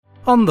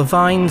On the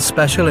Vine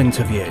special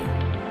interview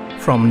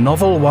from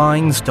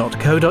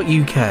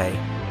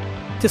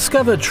novelwines.co.uk.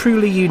 Discover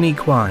truly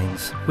unique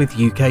wines with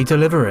UK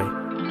delivery.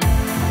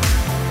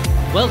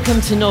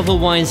 Welcome to Novel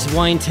Wines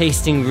Wine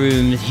Tasting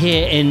Room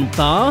here in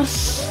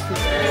Bath.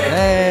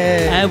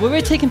 Hey. Where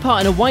we're taking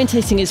part in a wine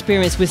tasting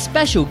experience with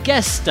special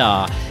guest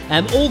star,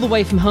 all the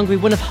way from Hungary,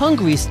 one of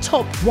Hungary's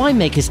top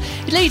winemakers.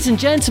 Ladies and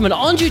gentlemen,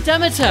 Andrew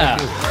Demeter.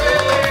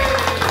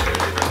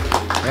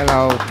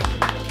 Hello.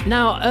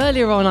 Now,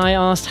 earlier on, I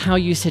asked how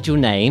you said your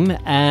name.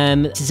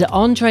 Is it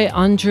Andrei,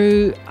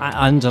 Andrew?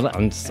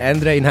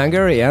 Andrei in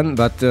Hungarian,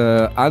 but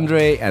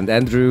Andrei and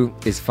Andrew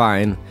is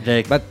fine.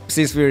 But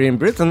since we're in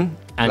Britain,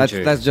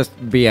 let's just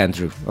be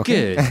Andrew.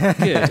 Okay?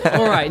 Good.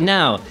 All right,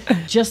 now,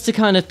 just to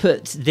kind of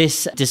put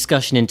this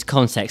discussion into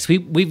context,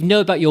 we know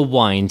about your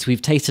wines.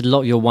 We've tasted a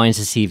lot of your wines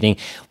this evening.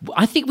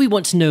 I think we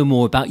want to know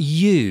more about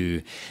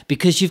you,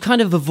 because you've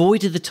kind of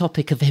avoided the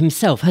topic of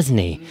himself, hasn't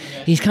he?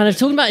 He's kind of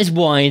talking about his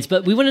wines,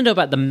 but we want to know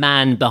about the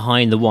man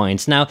behind the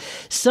wines. Now,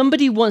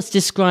 somebody once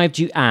described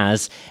you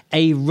as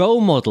a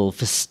role model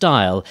for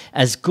style,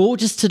 as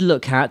gorgeous to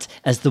look at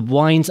as the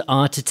wines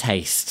are to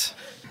taste.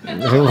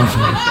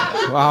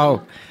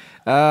 Wow.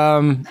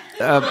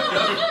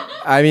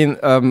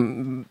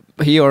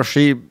 He or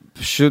she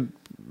should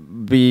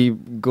be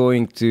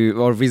going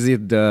to or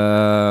visit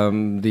the.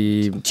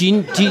 Do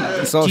you not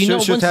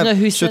want to know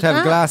who said that? Should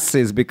have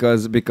glasses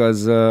because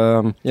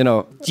you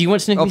know. Do you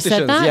want to know who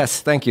said that? Yes,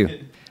 thank you.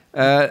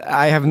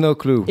 I have no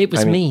clue. It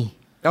was me.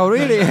 Oh,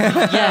 really?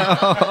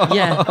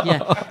 Yeah.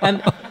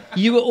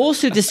 You were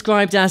also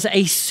described as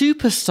a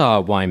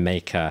superstar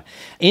winemaker,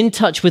 in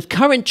touch with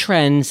current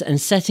trends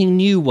and setting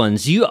new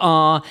ones. You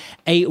are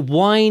a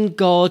wine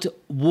god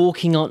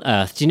walking on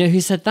earth. Do you know who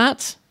said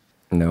that?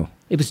 No.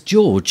 It was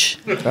George.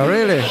 Oh,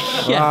 really?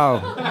 Yeah.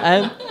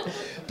 Wow.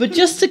 But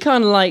just to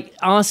kind of like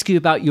ask you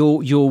about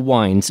your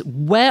wines,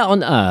 where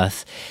on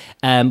earth...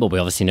 well, we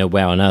obviously know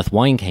where on earth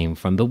wine came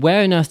from, but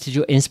where on earth did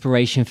your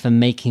inspiration for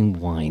making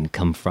wine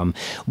come from?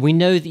 We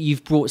know that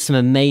you've brought some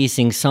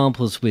amazing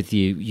samples with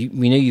you.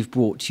 We know you've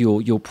brought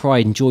your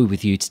pride and joy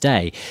with you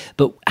today.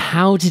 But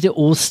how did it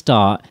all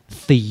start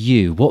for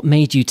you? What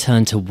made you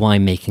turn to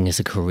winemaking as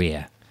a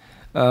career?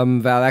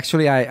 Well,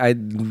 actually, I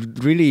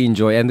really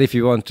enjoy, and if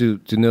you want to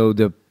know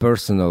the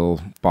personal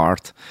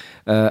part,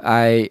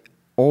 I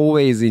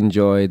always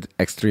enjoyed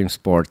extreme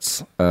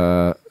sports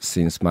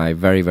since my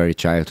very, very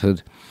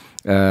childhood.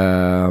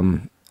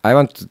 I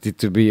wanted it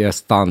to be a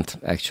stunt,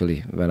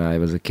 actually, when I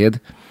was a kid,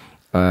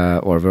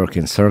 or work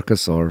in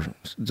circus or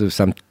do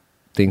some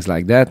things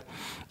like that.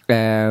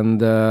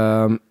 And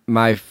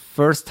my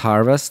first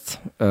harvest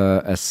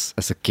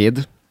as a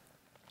kid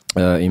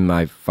in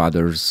my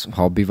father's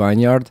hobby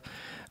vineyard,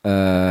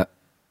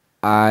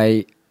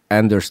 I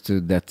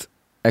understood that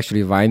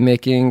actually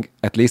winemaking,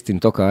 at least in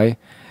Tokaj,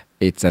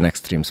 it's an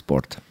extreme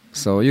sport.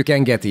 So you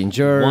can get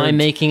injured.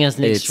 Winemaking as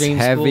an extreme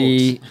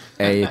heavy,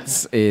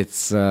 sport.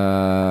 It's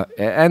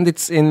and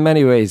it's in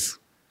many ways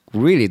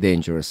really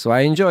dangerous. So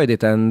I enjoyed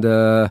it, and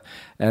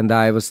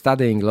I was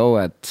studying law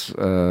at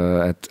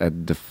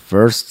the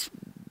first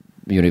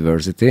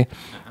university,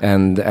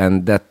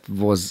 and that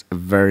was a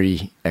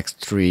very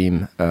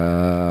extreme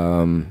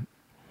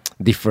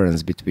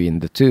difference between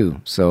the two.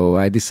 So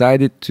I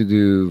decided to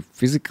do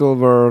physical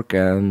work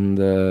and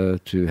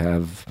to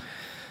have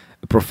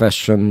a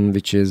profession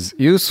which is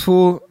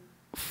useful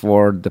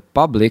for the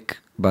public,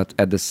 but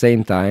at the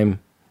same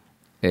time,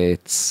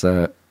 it's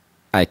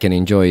I can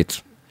enjoy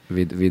it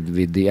with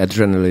the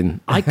adrenaline.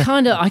 I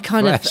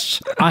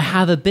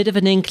have a bit of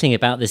an inkling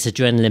about this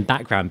adrenaline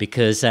background,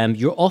 because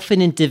you're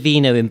often in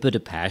Divino in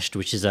Budapest,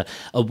 which is a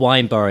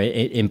wine bar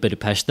in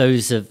Budapest.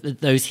 Those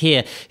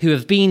here who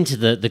have been to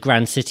the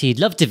grand city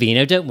love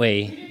Divino, don't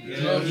we?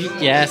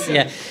 Yes,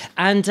 yeah.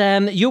 And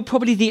you're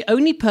probably the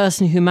only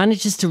person who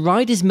manages to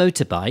ride his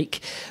motorbike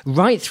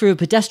right through a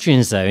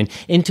pedestrian zone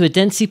into a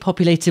densely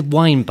populated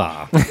wine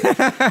bar.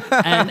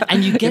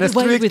 And you get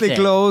away with it. Strictly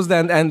closed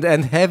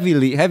and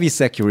heavy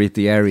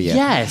security area.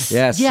 Yes.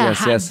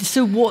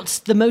 So what's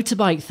the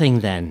motorbike thing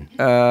then?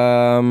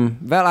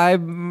 Well,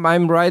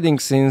 I'm riding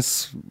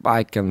since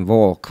I can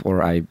walk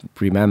or I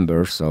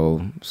remember,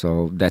 so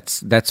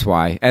that's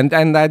why.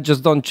 And I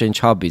just don't change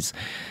hobbies.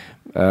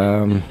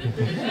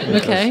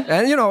 Okay.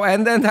 And you know,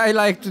 and I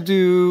like to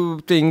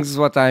do things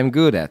what I'm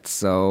good at.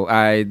 So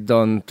I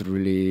don't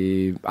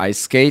really ice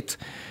skate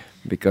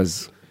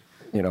because,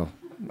 you know,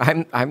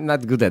 I'm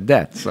not good at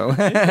that. So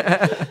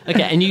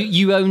okay, and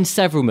you own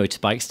several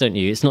motorbikes, don't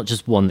you? It's not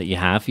just one that you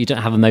have. You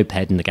don't have a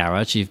moped in the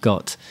garage. You've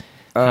got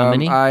how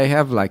many? I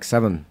have like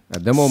 7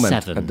 at the moment.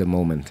 7. At the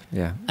moment,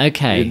 yeah.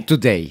 Okay.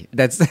 Today,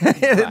 that's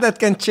that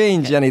can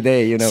change any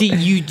day, you know. See,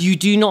 you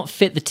do not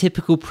fit the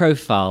typical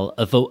profile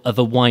of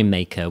a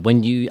winemaker.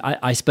 When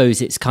I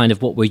suppose it's kind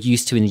of what we're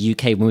used to in the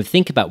UK. When we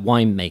think about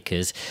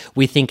winemakers,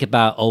 we think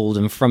about old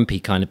and frumpy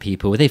kind of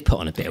people. They've put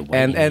on a bit of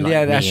weight. And like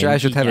I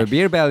should have a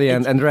beer belly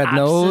and red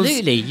nose.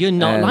 Absolutely, you're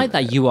not like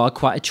that. You are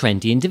quite a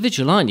trendy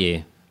individual, aren't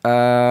you?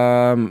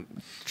 Trendy,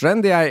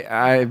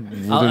 I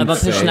wouldn't Am I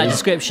pushing say. that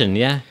description?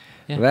 Yeah.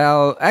 Yeah.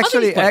 Well,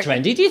 actually, I think it's quite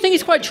trendy. Do you think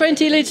it's quite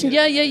trendy, Leighton?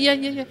 Yeah.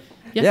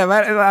 Yeah,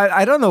 but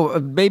I don't know.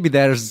 Maybe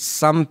there's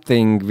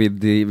something with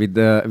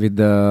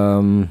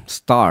the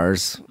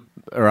stars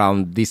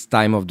around this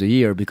time of the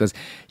year, because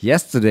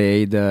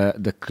yesterday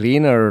the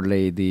cleaner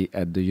lady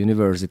at the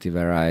university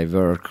where I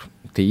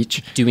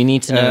teach. Do we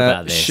need to know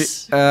about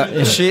this?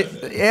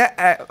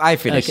 I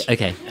finished.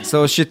 Okay.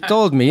 So she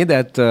told me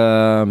that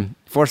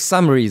for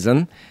some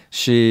reason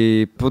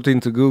she put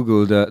into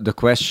Google the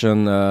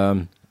question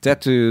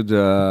tattooed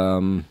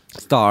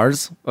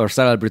stars or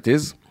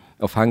celebrities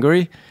of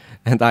Hungary,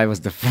 and I was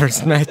the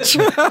first match.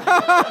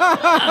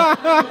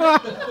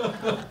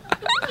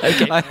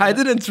 Okay. I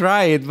didn't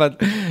try it,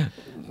 but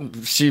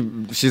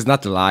she's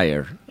not a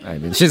liar. I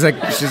mean, she's a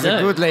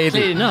good lady.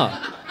 Clearly not.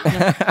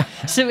 No.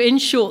 So, in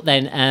short,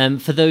 then,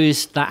 for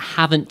those that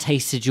haven't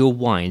tasted your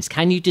wines,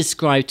 can you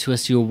describe to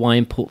us your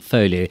wine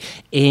portfolio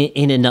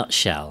in a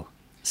nutshell?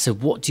 So,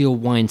 what do your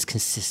wines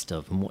consist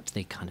of, and what do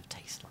they kind of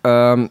taste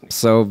like?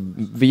 So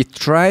we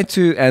try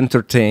to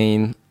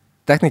entertain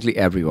technically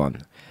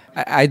everyone.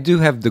 I do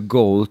have the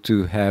goal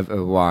to have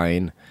a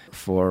wine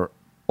for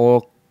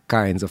all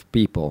kinds of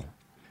people.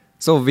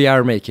 So we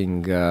are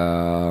making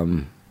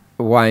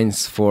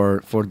wines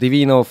for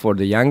Divino, for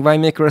the Young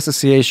Winemaker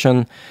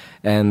Association,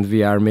 and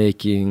we are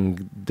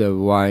making the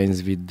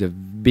wines with the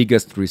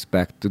biggest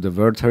respect to the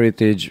World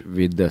Heritage,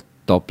 with the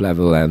top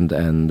level and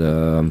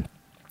the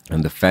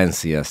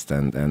fanciest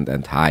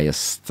and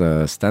highest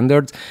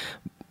standards,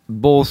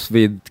 both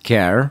with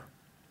care,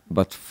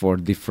 but for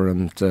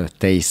different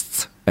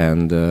tastes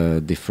and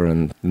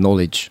different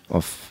knowledge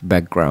of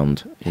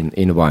background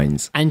in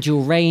wines. And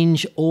your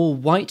range, all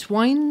white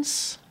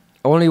wines?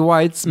 Only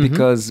whites,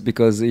 because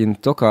in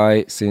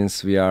Tokaj,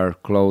 since we are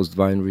closed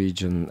wine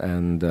region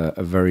and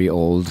a very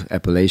old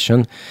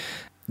appellation,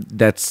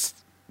 that's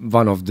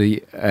one of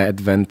the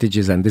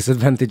advantages and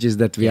disadvantages,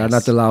 that we are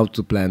not allowed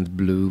to plant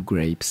blue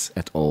grapes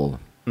at all.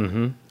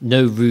 Mm-hmm.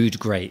 No rude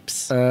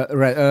grapes.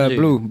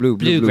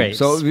 Blue grapes.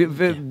 So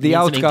the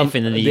outcome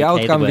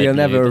will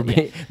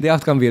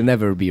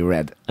never be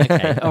red.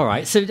 Okay, all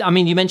right. So, I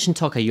mean, you mentioned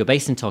Tokaj. You're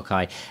based in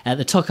Tokaj.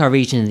 The Tokaj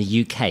region in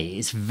the UK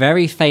is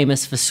very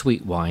famous for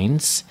sweet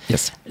wines.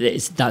 Yes.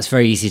 That's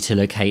very easy to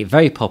locate,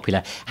 very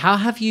popular. How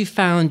have you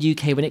found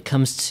UK when it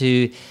comes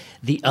to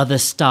the other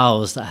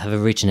styles that have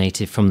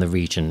originated from the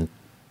region?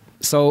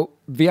 So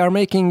we are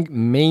making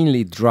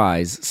mainly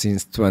dries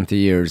since 20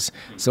 years.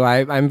 So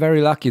I'm very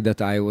lucky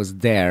that I was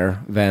there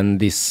when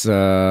this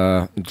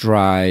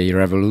dry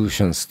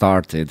revolution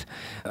started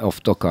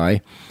of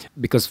Tokaj,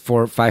 because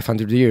for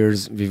 500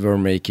 years we were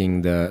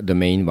making the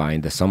main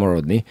wine, the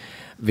Samorodni,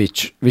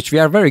 which we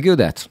are very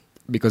good at,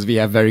 because we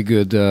have very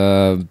good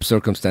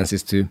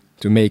circumstances to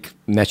make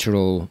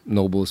natural,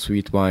 noble,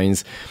 sweet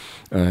wines.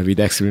 With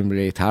extremely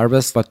late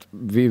harvest, but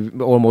we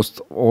almost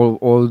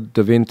all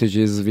the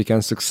vintages we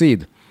can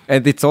succeed.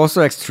 And it's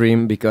also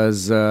extreme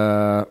because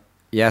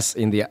yes,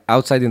 in the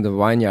outside in the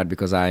vineyard,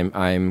 because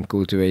I'm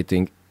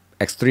cultivating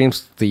extreme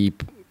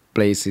steep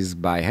places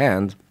by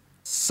hand,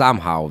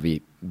 somehow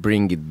we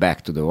bring it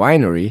back to the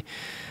winery,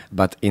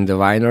 but in the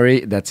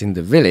winery that's in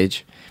the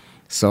village,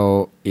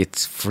 so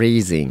it's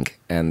freezing,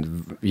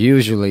 and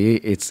usually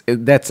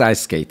that's ice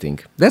skating.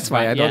 That's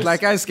why I don't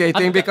like ice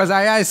skating, because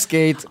I ice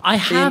skate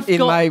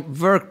in my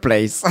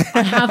workplace.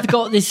 I have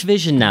got this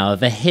vision now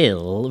of a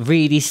hill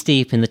really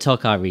steep in the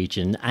Tokaj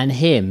region, and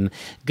him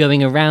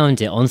going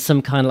around it on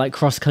some kind of like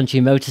cross-country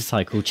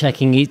motorcycle,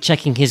 checking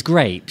his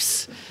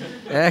grapes.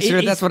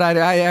 Actually, that's what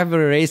I have a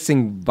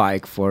racing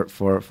bike for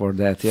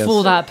that. Yes.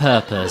 For that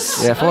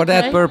purpose. Yeah, for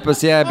that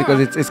purpose. Yeah,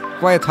 because it's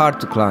quite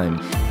hard to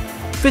climb.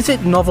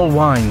 Visit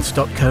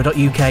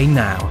novelwines.co.uk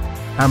now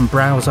and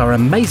browse our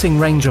amazing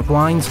range of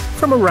wines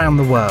from around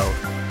the world,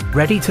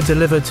 ready to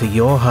deliver to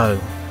your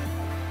home.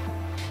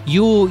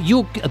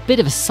 You're a bit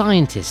of a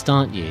scientist,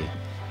 aren't you?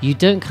 You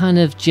don't kind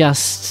of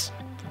just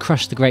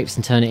crush the grapes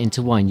and turn it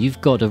into wine. You've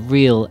got a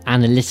real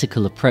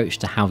analytical approach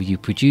to how you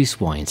produce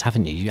wines,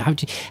 haven't you? How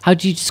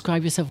do you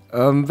describe yourself?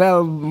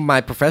 Well, my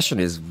profession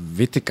is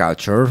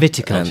viticulture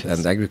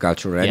and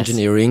agricultural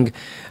engineering.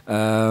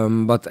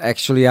 But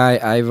actually,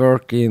 I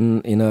work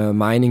in a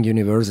mining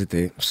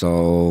university.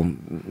 So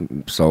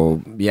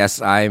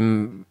yes,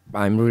 I'm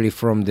really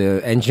from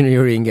the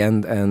engineering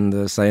and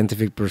the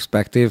scientific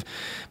perspective,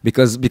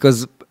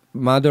 because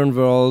modern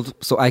world.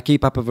 So I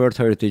keep up a World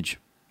Heritage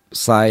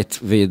site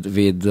with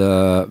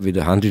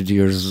 100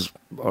 years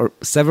or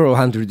several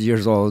hundred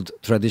years old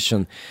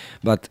tradition,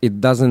 but it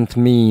doesn't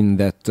mean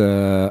that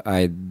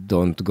I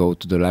don't go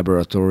to the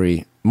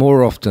laboratory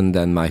more often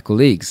than my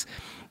colleagues,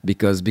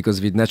 because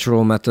with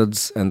natural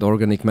methods and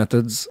organic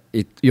methods,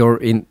 you're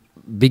in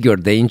bigger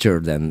danger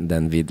than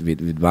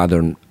with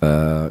modern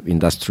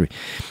industry.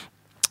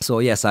 So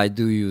yes, I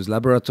do use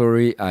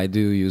laboratory, I do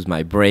use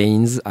my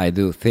brains, I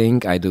do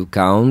think, I do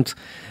count,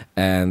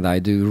 and I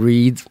do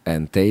read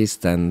and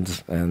taste and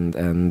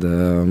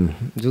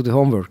do the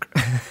homework.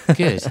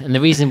 Good. And the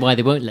reason why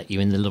they won't let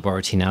you in the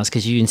laboratory now is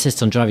because you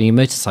insist on driving your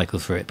motorcycle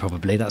through it,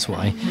 probably. That's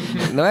why.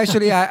 No,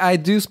 actually, I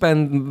do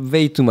spend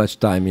way too much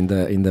time in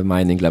the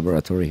mining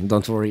laboratory.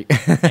 Don't worry.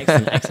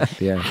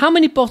 Excellent. Yeah. How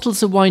many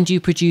bottles of wine do you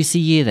produce a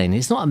year then?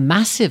 It's not a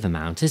massive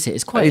amount, is it?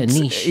 It's quite a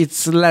niche.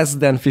 It's less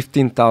than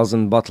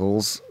 15,000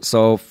 bottles.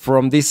 So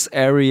from this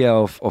area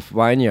of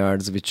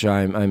vineyards, which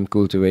I'm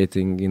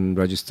cultivating in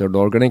registered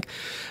organic,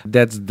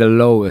 that's the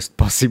lowest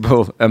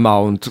possible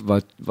amount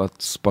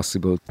what's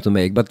possible to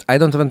make. But I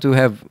don't want to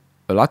have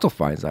a lot of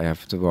wines.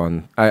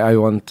 I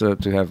want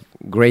to have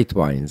great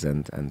wines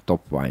and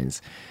top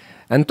wines.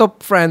 And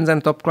top friends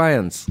and top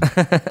clients.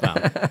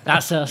 Well,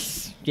 that's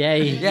us.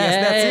 Yay. Yes,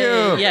 Yay. that's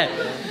you. Yeah.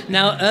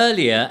 Now,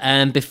 earlier,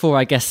 before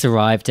our guests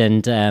arrived,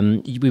 and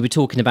we were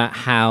talking about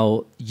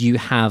how you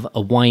have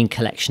a wine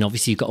collection.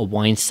 Obviously, you've got a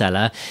wine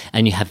cellar,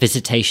 and you have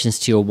visitations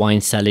to your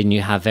wine cellar, and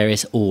you have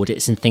various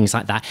audits and things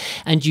like that.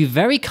 And you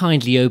very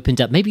kindly opened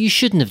up, maybe you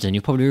shouldn't have done,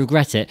 you'll probably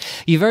regret it.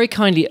 You very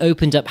kindly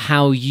opened up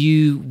how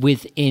you,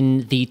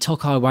 within the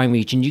Tokaj wine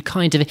region, you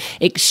kind of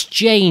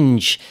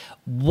exchange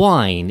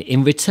wine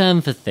in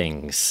return for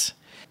things.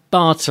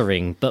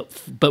 Bartering,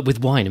 but with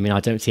wine. I mean, I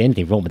don't see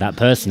anything wrong with that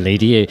personally,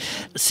 do you?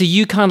 So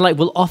you kind of like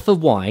will offer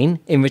wine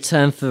in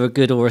return for a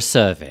good or a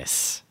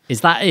service.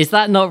 Is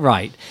that not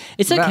right?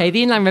 It's okay.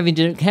 The Inland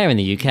Revenue don't care in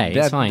the UK.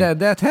 It's fine.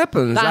 That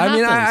happens.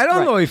 I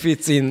don't know if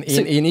it's in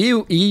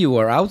EU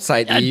or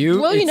outside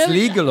EU. Well, it's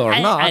legal or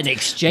not. An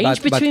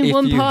exchange between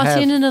one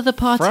party and another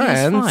party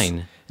is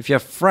fine. If you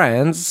have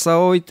friends,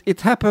 so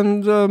it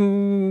happened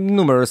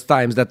numerous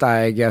times that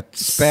I get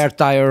spare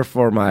tire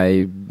for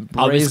my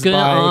I was going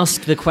to bike.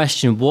 ask the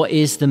question, what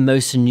is the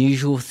most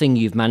unusual thing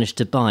you've managed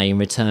to buy in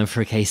return for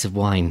a case of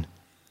wine?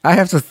 I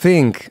have to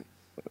think.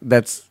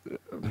 That's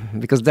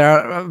because there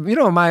are,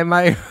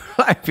 my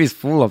life is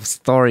full of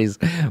stories,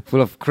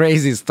 full of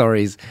crazy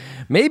stories.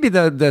 Maybe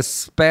the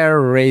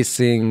spare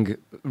racing,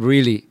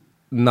 really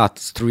not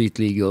street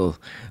legal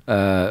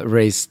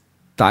race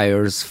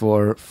tires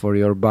for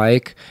your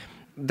bike.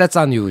 That's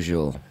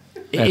unusual.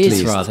 It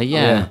is rather,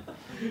 yeah.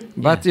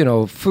 But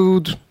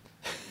food.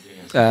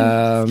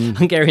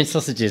 Hungarian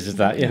sausages is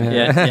that?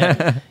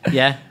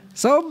 Yeah.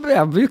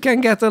 So you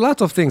can get a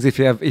lot of things if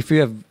you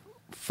have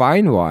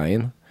fine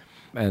wine.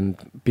 And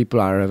people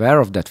are aware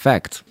of that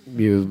fact,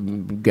 you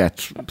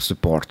get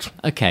support.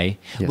 Okay,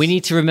 yes. We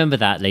need to remember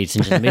that, ladies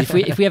and gentlemen.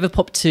 if we ever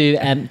pop to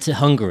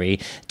Hungary,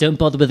 don't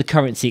bother with the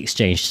currency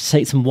exchange. Just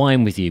take some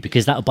wine with you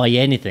because that'll buy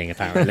you anything,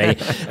 apparently.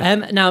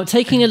 Now,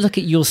 taking a look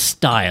at your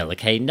style,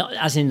 okay, not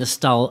as in the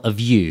style of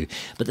you,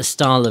 but the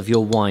style of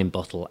your wine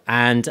bottle.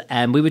 And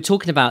we were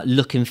talking about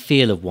look and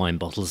feel of wine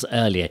bottles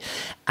earlier,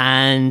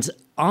 and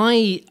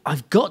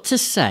I've got to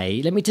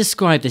say, let me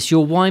describe this.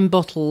 Your wine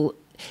bottle.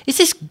 Is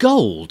this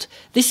gold?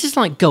 This is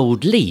like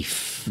gold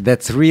leaf.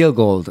 That's real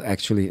gold,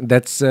 actually.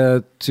 That's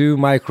 2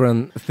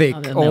 micron thick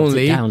I'll only. Melt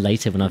it down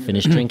later when I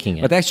finish drinking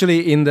it. But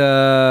actually,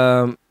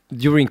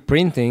 during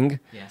printing,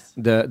 yes.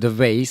 the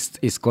waste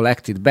is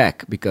collected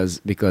back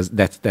because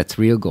that's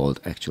real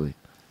gold, actually.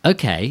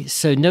 Okay,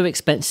 so no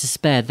expenses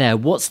spared there.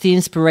 What's the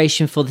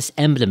inspiration for this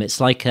emblem? It's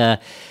like a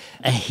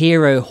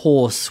hero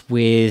horse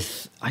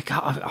with...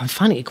 I'm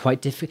finding it quite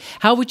difficult.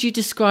 How would you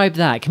describe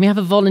that? Can we have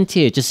a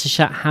volunteer just to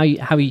shout how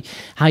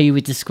you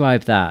would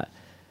describe that?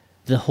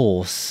 The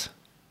horse.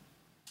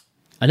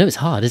 I know it's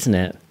hard, isn't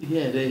it?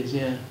 Yeah, it is.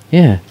 Yeah.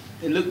 Yeah.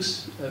 It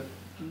looks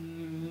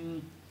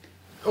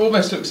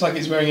almost looks like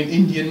it's wearing an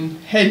Indian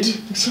head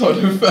sort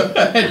of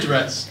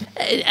headdress.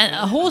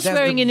 A horse That's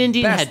wearing an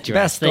Indian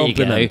headdress. There you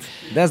go.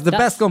 That's the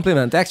best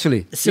compliment,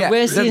 actually. So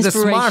where's the The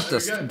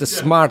inspiration? The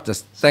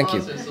smartest. Thank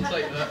you. I'll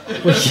take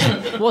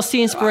that. What's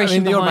the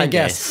inspiration you're my behind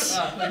guest. this?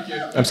 Thank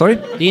you. I'm sorry?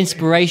 The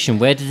inspiration.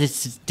 Where did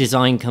this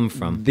design come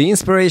from? The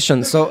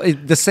inspiration. So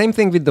the same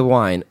thing with the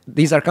wine.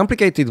 These are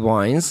complicated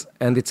wines,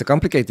 and it's a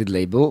complicated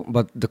label.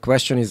 But the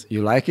question is,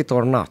 you like it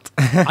or not?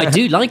 I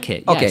do like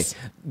it. Okay. Yes.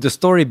 The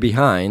story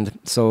behind.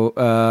 So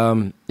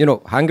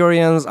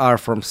Hungarians are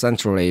from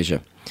Central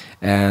Asia,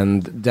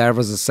 and there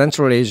was a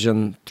Central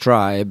Asian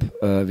tribe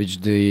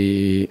which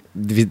the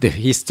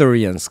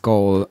historians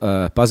call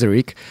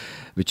Pazyrik,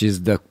 which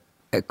is a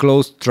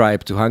close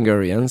tribe to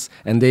Hungarians,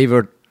 and they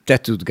were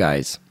tattooed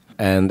guys.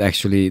 And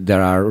actually,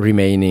 there are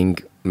remaining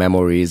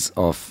memories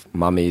of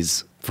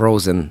mummies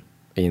frozen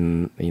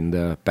in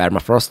the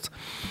permafrost.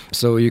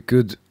 So you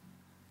could.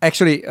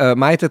 Actually,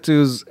 my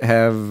tattoos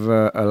have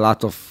a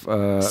lot of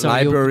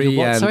library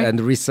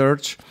and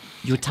research.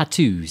 Your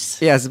tattoos.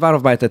 Yes, one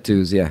of my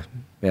tattoos, yeah.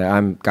 Yeah,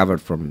 I'm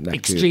covered from neck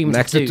Extreme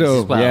neck tattoos to toe.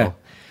 as well. Yeah.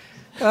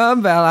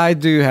 Well, I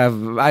do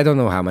have, I don't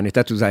know how many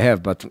tattoos I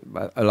have, but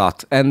a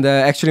lot. And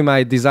actually,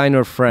 my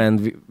designer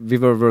friend, we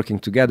were working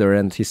together,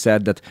 and he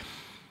said that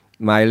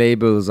my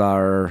labels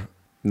are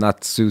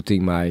not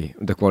suiting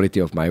the quality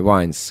of my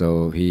wines.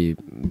 So he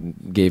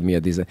gave me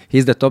a design.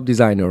 He's the top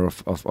designer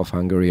of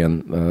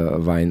Hungarian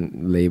wine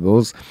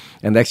labels,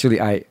 and actually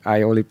I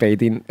only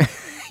paid in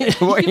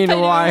in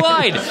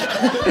wine.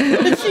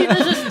 See,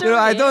 there's a story.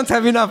 I don't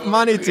have enough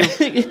money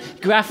to.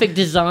 Graphic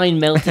design,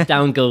 melted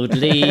down gold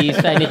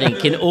leaf, anything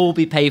can all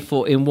be paid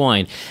for in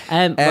wine.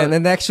 And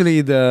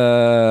actually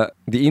the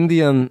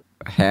Indian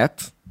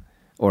hat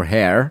or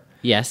hair.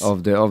 Yes.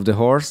 Of the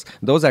horse,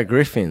 those are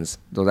griffins.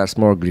 Those are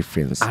small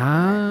griffins.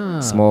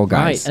 Small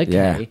guys. Right,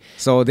 okay. Yeah.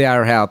 So they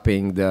are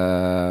helping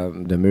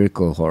the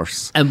miracle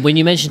horse. And when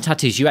you mention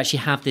tattoos, you actually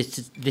have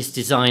this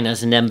design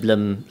as an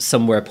emblem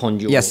somewhere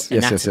upon your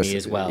anatomy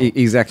as well.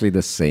 Exactly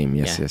the same.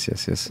 Yes.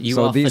 You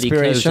so are the fully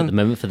closed at the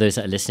moment for those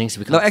that are listening.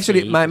 So we can't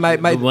actually, see.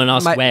 my one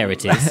asks where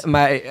it is.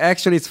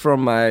 Actually, it's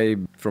from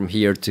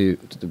here to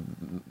the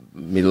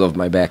middle of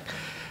my back.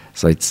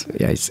 So it's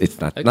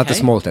not a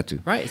small tattoo.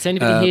 Right. Is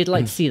anybody here who'd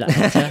like to see that?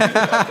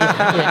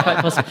 yeah, quite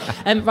possible.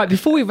 Right,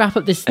 before we wrap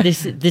up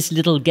this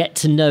little get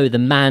to know the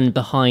man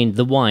behind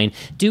the wine,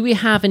 do we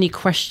have any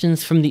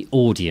questions from the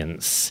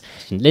audience?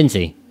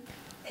 Lindsay?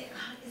 It's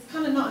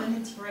kind of not an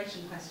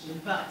inspiration question,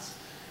 but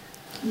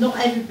not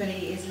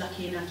everybody is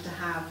lucky enough to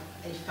have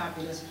a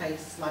fabulous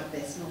place like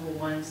this, Novel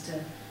Wines, to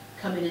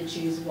come in and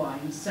choose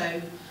wine.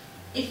 So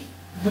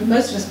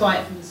most of us buy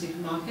it from the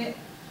supermarket,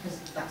 because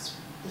that's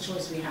the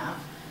choice we have.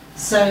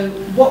 So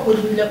what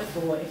would we look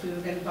for if we were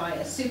going to buy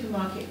a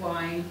supermarket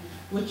wine?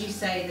 Would you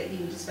say that you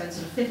need to spend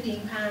sort of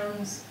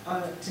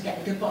 £15 to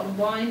get a good bottle of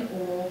wine,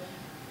 or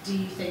do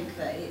you think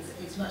that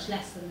it's much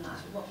less than that?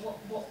 What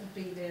would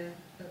be the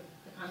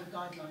kind of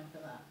guideline for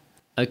that?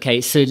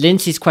 Okay, so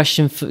Lindsay's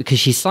question, because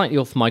she's slightly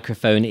off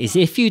microphone, is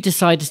if you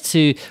decided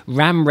to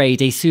ram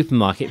raid a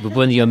supermarket with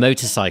one of your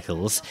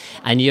motorcycles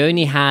and you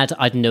only had,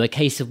 I don't know, a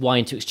case of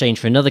wine to exchange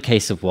for another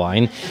case of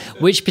wine,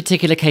 which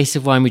particular case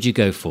of wine would you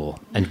go for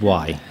and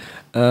why?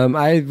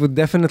 I would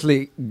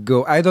definitely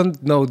go. I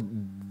don't know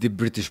the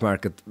British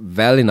market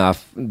well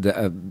enough,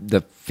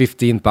 the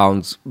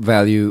 £15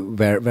 value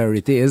where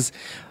it is,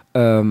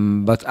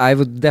 but I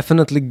would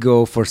definitely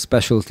go for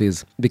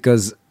specialties,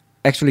 because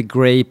actually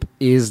grape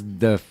is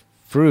the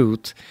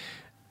fruit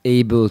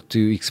able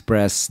to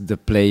express the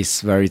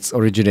place where it's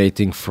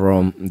originating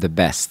from the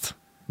best.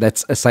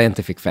 That's a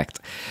scientific fact.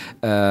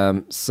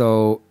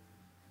 So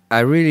I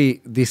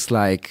really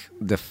dislike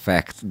the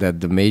fact that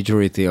the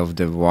majority of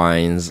the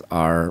wines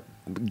are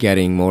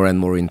getting more and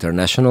more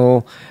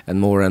international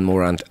and more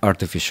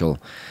artificial.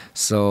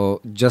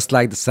 So just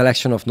like the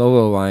selection of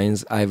novel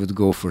wines, I would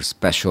go for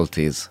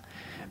specialties.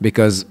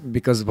 Because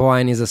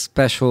wine is a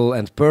special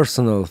and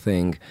personal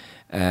thing,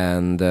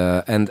 and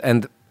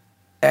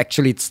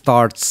actually it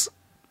starts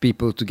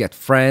people to get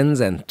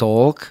friends and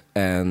talk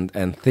and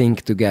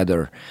think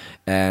together.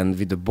 And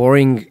with the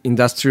boring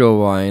industrial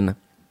wine,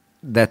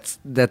 that's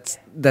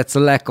a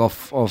lack of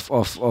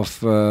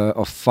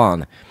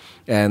fun.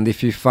 And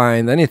if you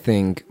find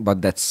anything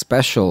but that's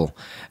special,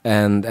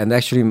 and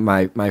actually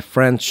my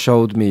friend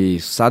showed me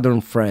southern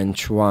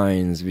French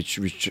wines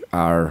which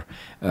are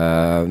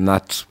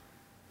not.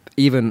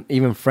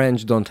 Even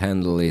French don't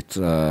handle it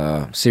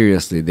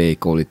seriously. They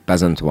call it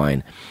peasant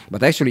wine.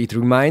 But actually it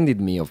reminded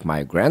me of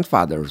my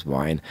grandfather's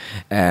wine.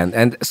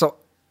 And so,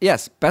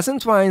 yes,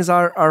 peasant wines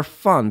are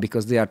fun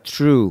because they are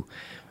true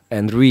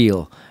and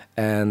real.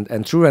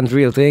 And true and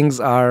real things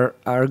are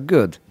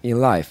good in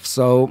life.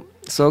 So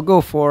go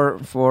for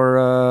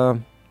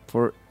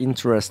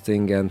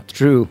interesting and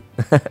true.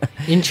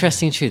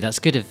 Interesting, true. That's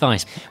good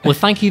advice. Well,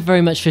 thank you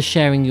very much for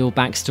sharing your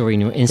backstory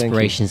and your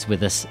inspirations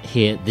with us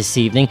here this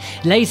evening.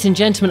 Ladies and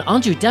gentlemen,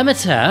 Andrew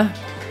Demeter.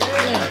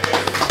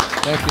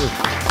 Thank you.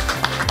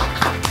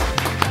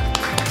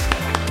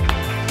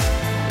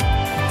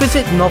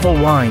 Visit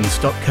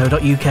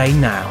novelwines.co.uk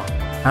now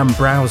and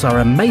browse our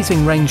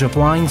amazing range of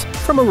wines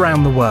from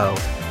around the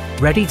world,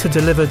 ready to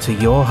deliver to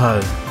your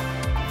home.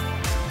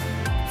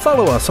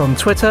 Follow us on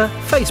Twitter,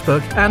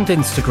 Facebook and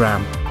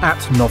Instagram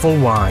 @Novel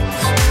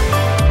Wines.